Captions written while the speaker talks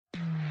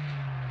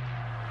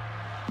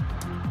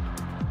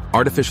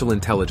Artificial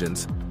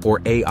intelligence,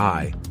 or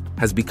AI,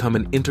 has become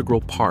an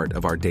integral part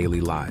of our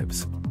daily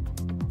lives.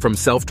 From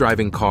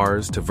self-driving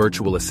cars to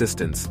virtual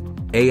assistants,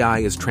 AI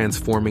is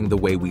transforming the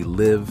way we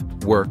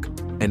live, work,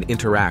 and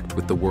interact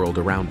with the world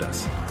around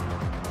us.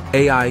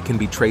 AI can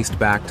be traced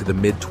back to the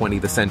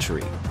mid-20th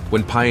century,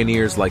 when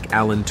pioneers like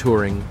Alan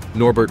Turing,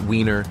 Norbert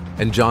Wiener,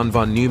 and John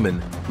von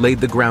Neumann laid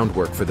the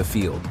groundwork for the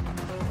field.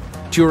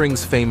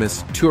 Turing's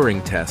famous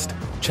Turing test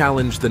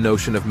challenged the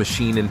notion of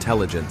machine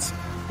intelligence,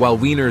 while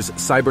Wiener's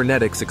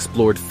cybernetics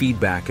explored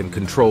feedback and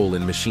control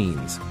in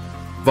machines.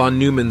 Von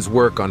Neumann's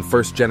work on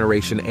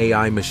first-generation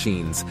AI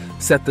machines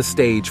set the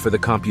stage for the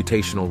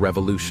computational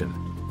revolution.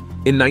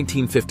 In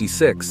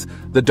 1956,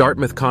 the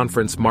Dartmouth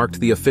Conference marked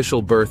the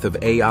official birth of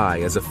AI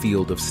as a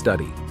field of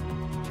study.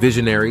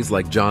 Visionaries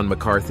like John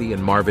McCarthy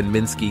and Marvin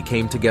Minsky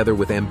came together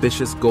with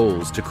ambitious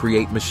goals to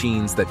create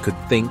machines that could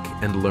think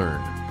and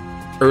learn.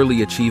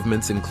 Early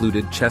achievements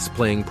included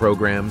chess-playing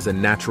programs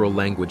and natural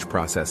language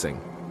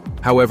processing.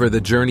 However, the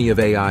journey of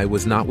AI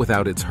was not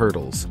without its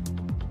hurdles.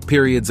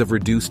 Periods of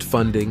reduced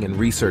funding and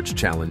research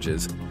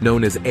challenges,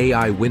 known as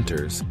AI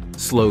winters,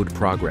 slowed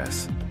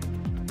progress.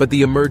 But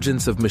the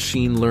emergence of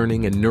machine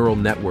learning and neural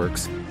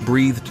networks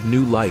breathed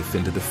new life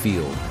into the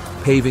field,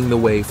 paving the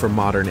way for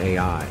modern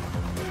AI.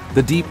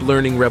 The deep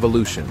learning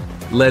revolution,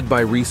 led by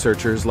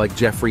researchers like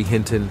Geoffrey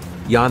Hinton,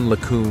 Jan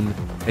LeCun,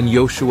 and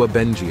Yoshua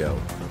Bengio,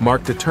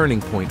 marked a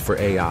turning point for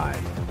AI.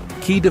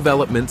 Key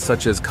developments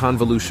such as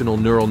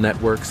convolutional neural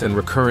networks and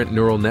recurrent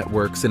neural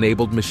networks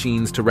enabled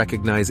machines to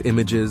recognize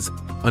images,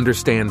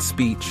 understand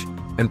speech,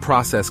 and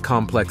process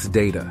complex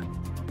data.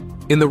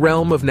 In the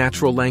realm of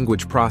natural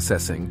language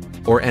processing,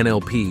 or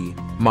NLP,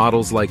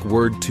 models like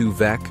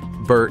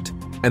Word2Vec, BERT,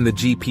 and the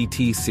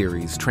GPT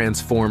series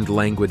transformed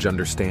language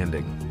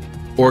understanding.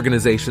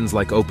 Organizations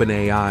like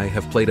OpenAI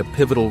have played a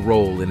pivotal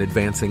role in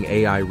advancing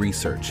AI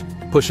research,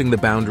 pushing the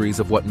boundaries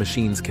of what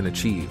machines can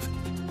achieve.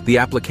 The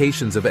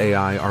applications of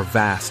AI are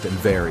vast and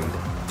varied,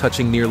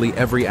 touching nearly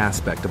every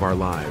aspect of our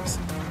lives.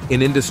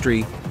 In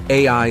industry,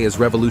 AI is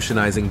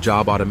revolutionizing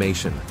job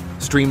automation,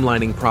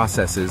 streamlining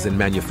processes in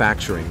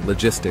manufacturing,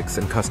 logistics,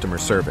 and customer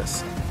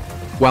service.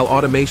 While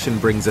automation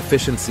brings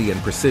efficiency and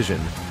precision,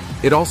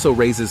 it also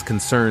raises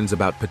concerns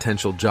about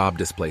potential job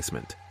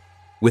displacement.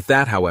 With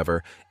that,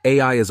 however,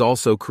 AI is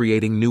also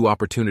creating new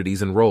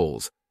opportunities and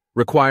roles,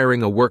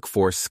 requiring a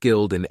workforce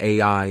skilled in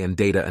AI and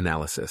data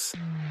analysis.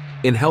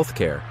 In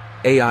healthcare,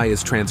 AI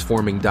is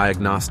transforming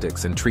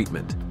diagnostics and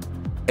treatment.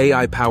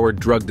 AI-powered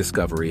drug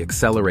discovery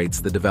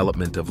accelerates the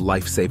development of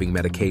life-saving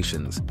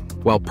medications,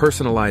 while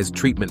personalized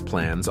treatment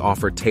plans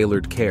offer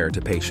tailored care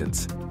to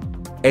patients.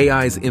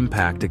 AI's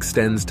impact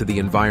extends to the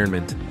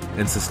environment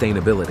and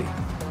sustainability.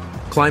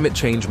 Climate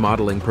change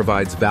modeling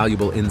provides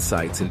valuable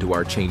insights into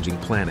our changing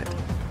planet,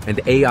 and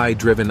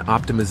AI-driven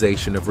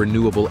optimization of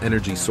renewable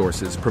energy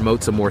sources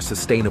promotes a more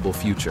sustainable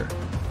future.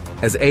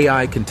 As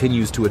AI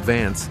continues to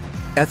advance,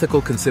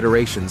 ethical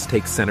considerations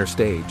take center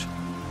stage.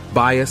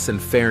 Bias and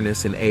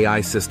fairness in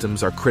AI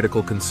systems are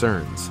critical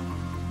concerns.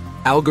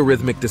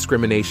 Algorithmic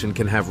discrimination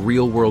can have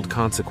real-world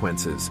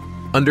consequences,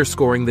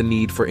 underscoring the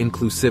need for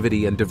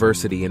inclusivity and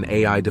diversity in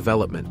AI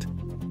development.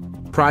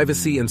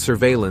 Privacy and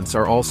surveillance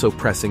are also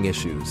pressing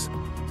issues.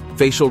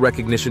 Facial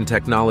recognition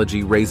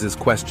technology raises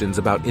questions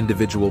about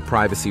individual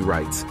privacy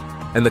rights,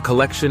 and the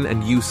collection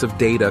and use of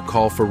data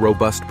call for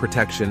robust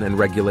protection and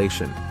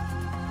regulation.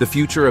 The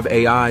future of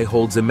AI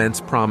holds immense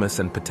promise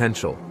and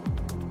potential.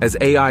 As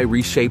AI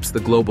reshapes the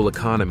global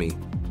economy,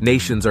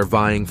 nations are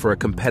vying for a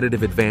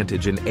competitive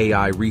advantage in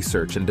AI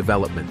research and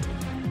development.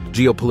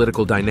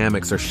 Geopolitical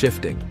dynamics are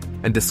shifting,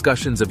 and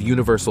discussions of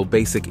universal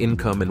basic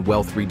income and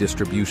wealth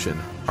redistribution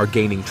are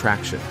gaining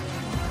traction.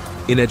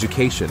 In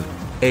education,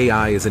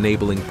 AI is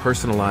enabling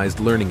personalized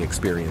learning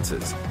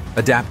experiences,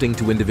 adapting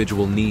to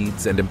individual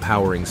needs and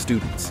empowering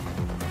students.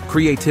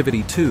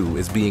 Creativity, too,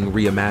 is being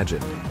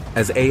reimagined,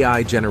 as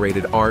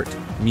AI-generated art,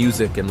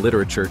 music, and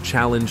literature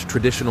challenge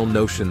traditional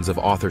notions of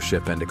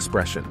authorship and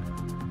expression.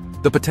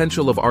 The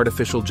potential of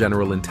artificial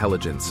general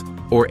intelligence,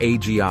 or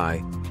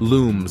AGI,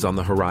 looms on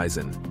the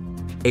horizon.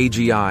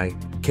 AGI,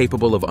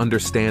 capable of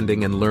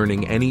understanding and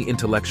learning any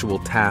intellectual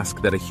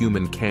task that a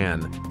human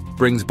can,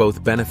 brings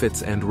both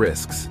benefits and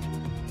risks.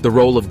 The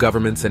role of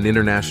governments and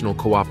international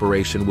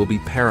cooperation will be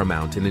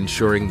paramount in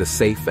ensuring the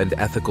safe and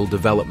ethical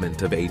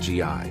development of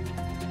AGI.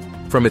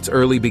 From its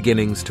early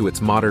beginnings to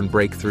its modern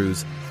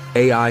breakthroughs,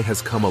 AI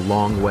has come a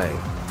long way.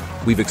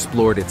 We've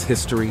explored its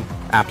history,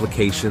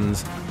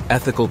 applications,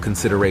 ethical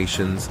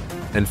considerations,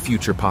 and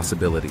future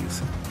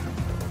possibilities.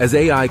 As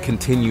AI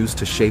continues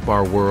to shape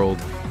our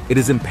world, it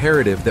is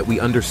imperative that we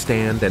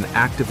understand and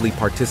actively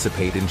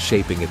participate in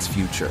shaping its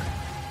future.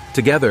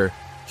 Together,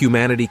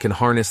 humanity can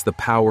harness the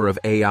power of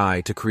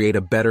AI to create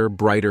a better,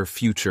 brighter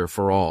future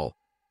for all.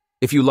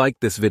 If you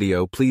liked this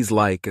video, please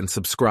like and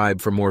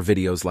subscribe for more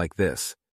videos like this.